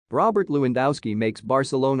Robert Lewandowski makes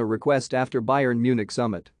Barcelona request after Bayern Munich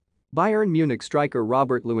summit. Bayern Munich striker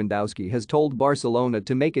Robert Lewandowski has told Barcelona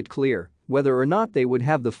to make it clear whether or not they would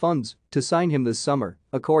have the funds to sign him this summer,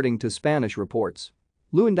 according to Spanish reports.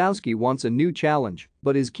 Lewandowski wants a new challenge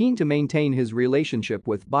but is keen to maintain his relationship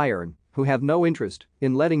with Bayern, who have no interest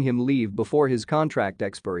in letting him leave before his contract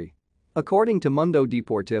expiry. According to Mundo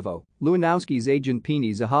Deportivo, Lewandowski's agent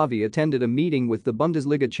Pini Zahavi attended a meeting with the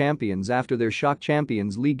Bundesliga champions after their shock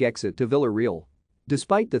Champions League exit to Villarreal.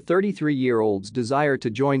 Despite the 33-year-old's desire to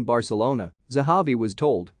join Barcelona, Zahavi was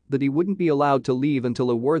told that he wouldn't be allowed to leave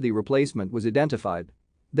until a worthy replacement was identified.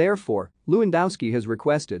 Therefore, Lewandowski has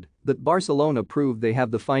requested that Barcelona prove they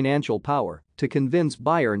have the financial power to convince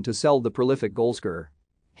Bayern to sell the prolific goalscorer.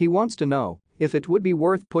 He wants to know if it would be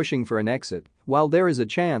worth pushing for an exit while there is a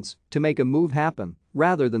chance to make a move happen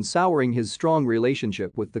rather than souring his strong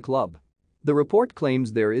relationship with the club. The report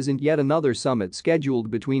claims there isn't yet another summit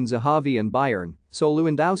scheduled between Zahavi and Bayern, so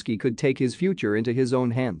Lewandowski could take his future into his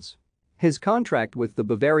own hands. His contract with the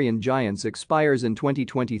Bavarian Giants expires in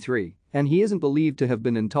 2023, and he isn't believed to have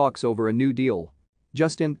been in talks over a new deal.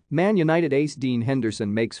 Justin, Man United ace Dean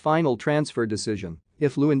Henderson makes final transfer decision.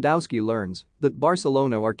 If Lewandowski learns that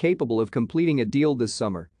Barcelona are capable of completing a deal this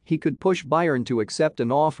summer, he could push Bayern to accept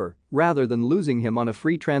an offer rather than losing him on a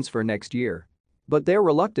free transfer next year. But their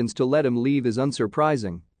reluctance to let him leave is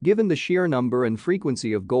unsurprising, given the sheer number and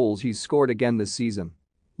frequency of goals he's scored again this season.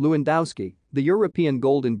 Lewandowski, the European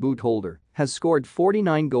Golden Boot holder, has scored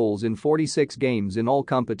 49 goals in 46 games in all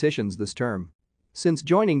competitions this term. Since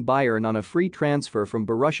joining Bayern on a free transfer from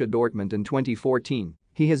Borussia Dortmund in 2014,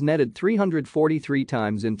 he has netted 343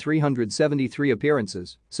 times in 373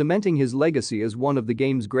 appearances, cementing his legacy as one of the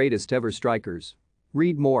game's greatest ever strikers.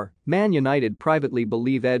 Read more. Man United privately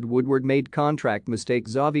believe Ed Woodward made contract mistake.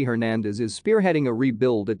 Xavi Hernandez is spearheading a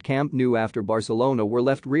rebuild at Camp Nou after Barcelona were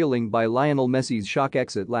left reeling by Lionel Messi's shock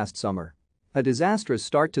exit last summer. A disastrous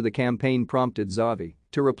start to the campaign prompted Xavi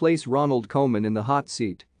to replace Ronald Koeman in the hot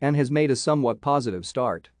seat and has made a somewhat positive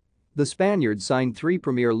start. The Spaniard signed 3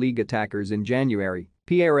 Premier League attackers in January: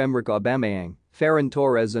 Pierre-Emerick Aubameyang, Ferran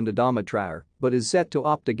Torres and Adama Traore, but is set to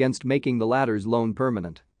opt against making the latter's loan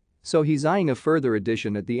permanent. So he's eyeing a further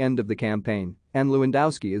addition at the end of the campaign, and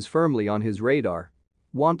Lewandowski is firmly on his radar.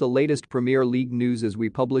 Want the latest Premier League news as we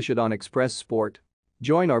publish it on Express Sport?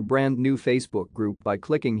 Join our brand new Facebook group by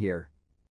clicking here.